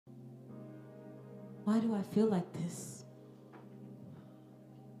Why do I feel like this?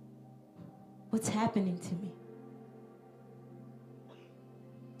 What's happening to me?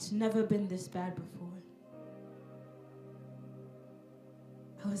 It's never been this bad before.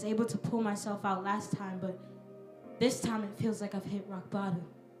 I was able to pull myself out last time, but this time it feels like I've hit rock bottom.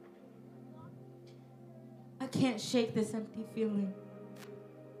 I can't shake this empty feeling.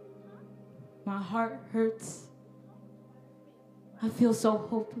 My heart hurts. I feel so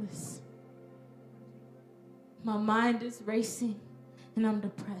hopeless. My mind is racing and I'm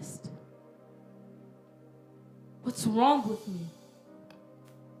depressed. What's wrong with me?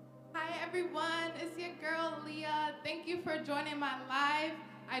 Hi everyone, it's your girl Leah. Thank you for joining my live.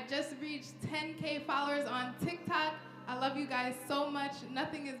 I just reached 10K followers on TikTok. I love you guys so much.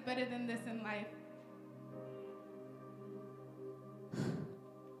 Nothing is better than this in life.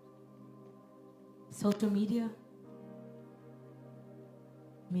 Social media?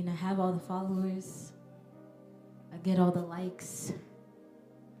 I mean, I have all the followers. I get all the likes.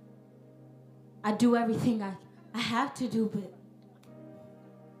 I do everything I have to do, but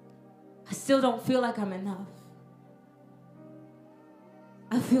I still don't feel like I'm enough.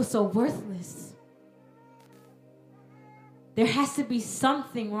 I feel so worthless. There has to be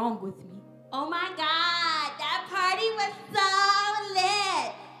something wrong with me. Oh my God, that party was so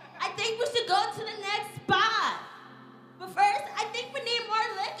lit. I think we should go to the next spot. But first, I think we need more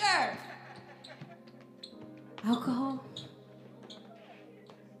liquor. Alcohol?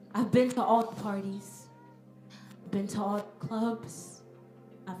 I've been to all the parties. I've been to all the clubs.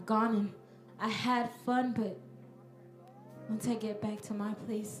 I've gone and I had fun, but once I get back to my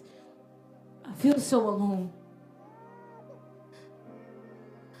place, I feel so alone.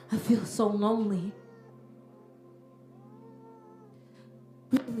 I feel so lonely.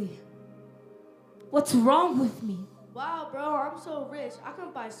 Really? What's wrong with me? Wow, bro, I'm so rich. I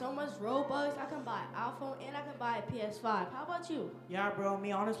can buy so much Robux, I can buy an iPhone, and I can buy a PS5. How about you? Yeah, bro,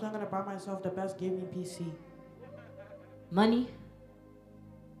 me honestly, I'm gonna buy myself the best gaming PC. Money?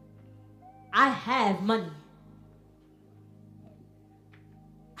 I have money.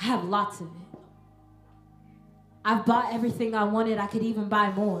 I have lots of it. I've bought everything I wanted. I could even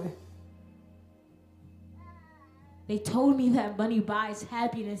buy more. They told me that money buys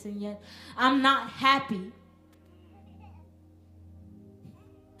happiness, and yet I'm not happy.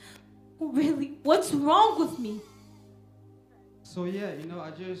 Really? What's wrong with me? So yeah, I'm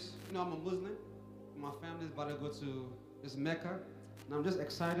a Muslim. My family is about to go to this Mecca, and I'm just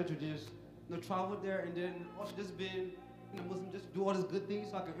excited to just, travel there and then also just being, Muslim, just do all these good things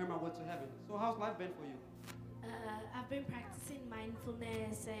so I can earn my way to heaven. So how's life been for you? I've been practicing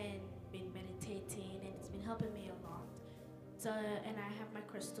mindfulness and been meditating, and it's been helping me a lot. So, and I have my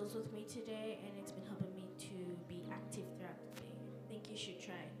crystals with me today, and it's been helping me to be active throughout the day. I think you should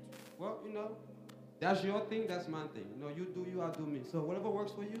try it. Well, that's your thing, that's my thing. You do you, I do me. So whatever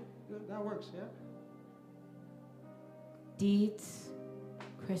works for you, that works, yeah? Deeds,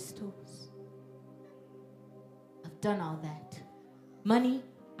 crystals. I've done all that. Money,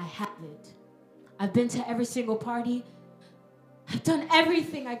 I have it. I've been to every single party. I've done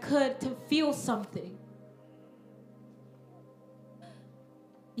everything I could to feel something.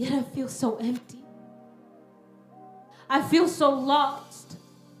 Yet I feel so empty. I feel so lost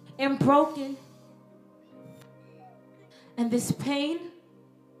and broken. And this pain,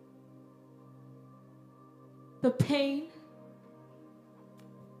 the pain,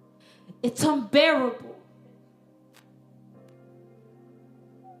 it's unbearable.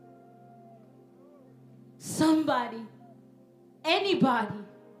 Somebody, anybody,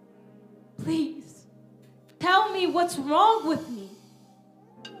 please, tell me what's wrong with me.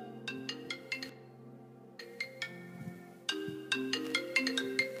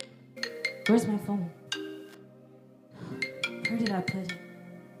 Where's my phone? Where did I put it?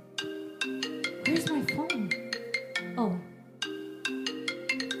 Where's my phone? Oh.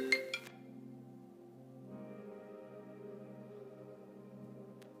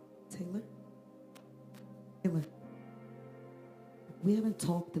 Taylor? Taylor, we haven't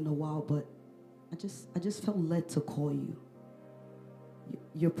talked in a while, but I just felt led to call you.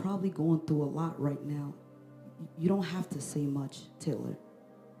 You're probably going through a lot right now. You don't have to say much, Taylor.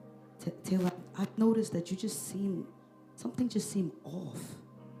 Taylor, I've noticed that something just seemed off.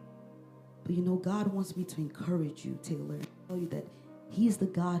 But God wants me to encourage you, Taylor. Tell you that He's the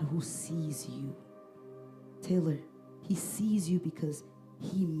God who sees you. Taylor, He sees you because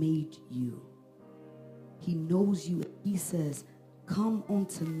He made you. He knows you. He says, "Come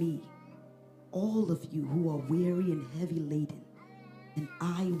unto me, all of you who are weary and heavy laden, and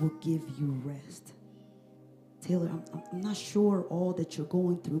I will give you rest." Taylor, I'm not sure all that you're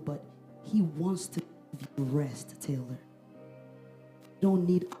going through, but He wants to give you rest, Taylor. You don't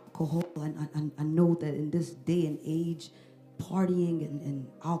need alcohol. I know that in this day and age, partying and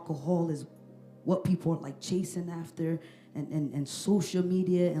alcohol is what people are like chasing after, and social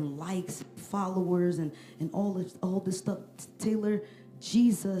media and likes, followers, and all this stuff. Taylor,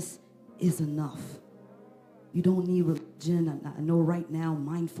 Jesus is enough. You don't need religion. I know right now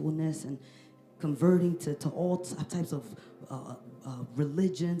mindfulness and converting to all types of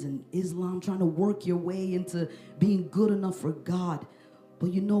religions and Islam, trying to work your way into being good enough for God.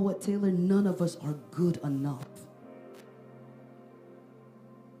 But you know what, Taylor? None of us are good enough.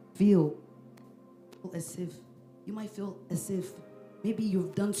 You might feel as if maybe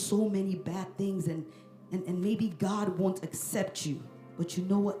you've done so many bad things and maybe God won't accept you. But you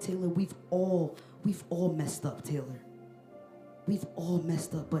know what, Taylor? We've all messed up, Taylor. We've all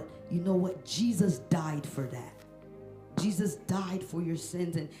messed up, but you know what? Jesus died for that. Jesus died for your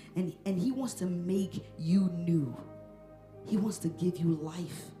sins, and he wants to make you new. He wants to give you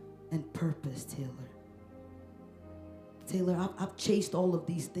life and purpose, Taylor. Taylor, I've chased all of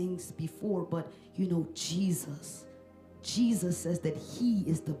these things before, but you know, Jesus says that he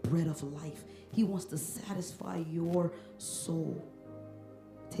is the bread of life. He wants to satisfy your soul.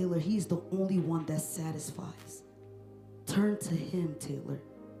 Taylor, he's the only one that satisfies. Turn to him, Taylor.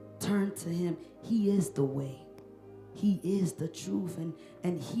 Turn to him. He is the way. He is the truth,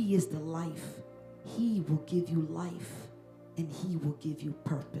 and he is the life. He will give you life, and he will give you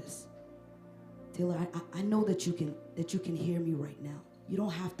purpose. Taylor, I know that you can hear me right now. You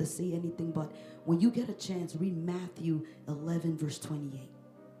don't have to say anything, but when you get a chance, read Matthew 11, verse 28.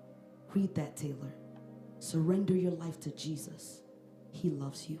 Read that, Taylor. Surrender your life to Jesus. He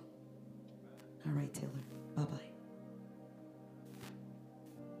loves you. All right, Taylor. Bye-bye.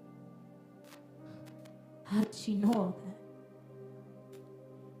 How did she know all that?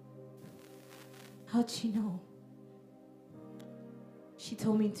 How'd she know? She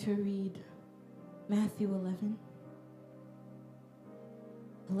told me to read Matthew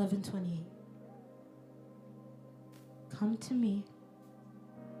 11:28. Come to me,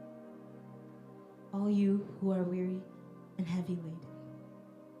 all you who are weary and heavy laden,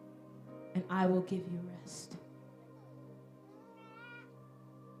 and I will give you rest.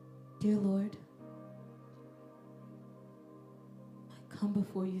 Dear Lord, I come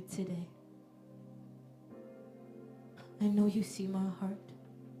before you today. I know you see my heart.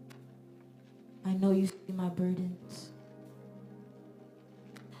 I know you see my burdens.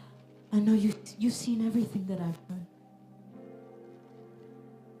 I know you've seen everything that I've done.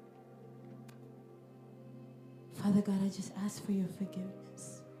 Father God, I just ask for your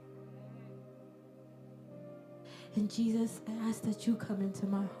forgiveness. And Jesus, I ask that you come into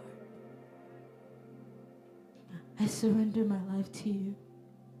my heart. I surrender my life to you.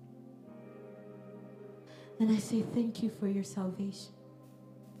 And I say thank you for your salvation.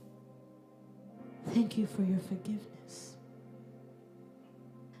 Thank you for your forgiveness.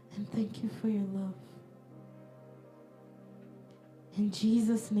 And thank you for your love. In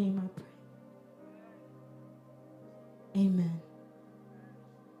Jesus' name I pray. Amen.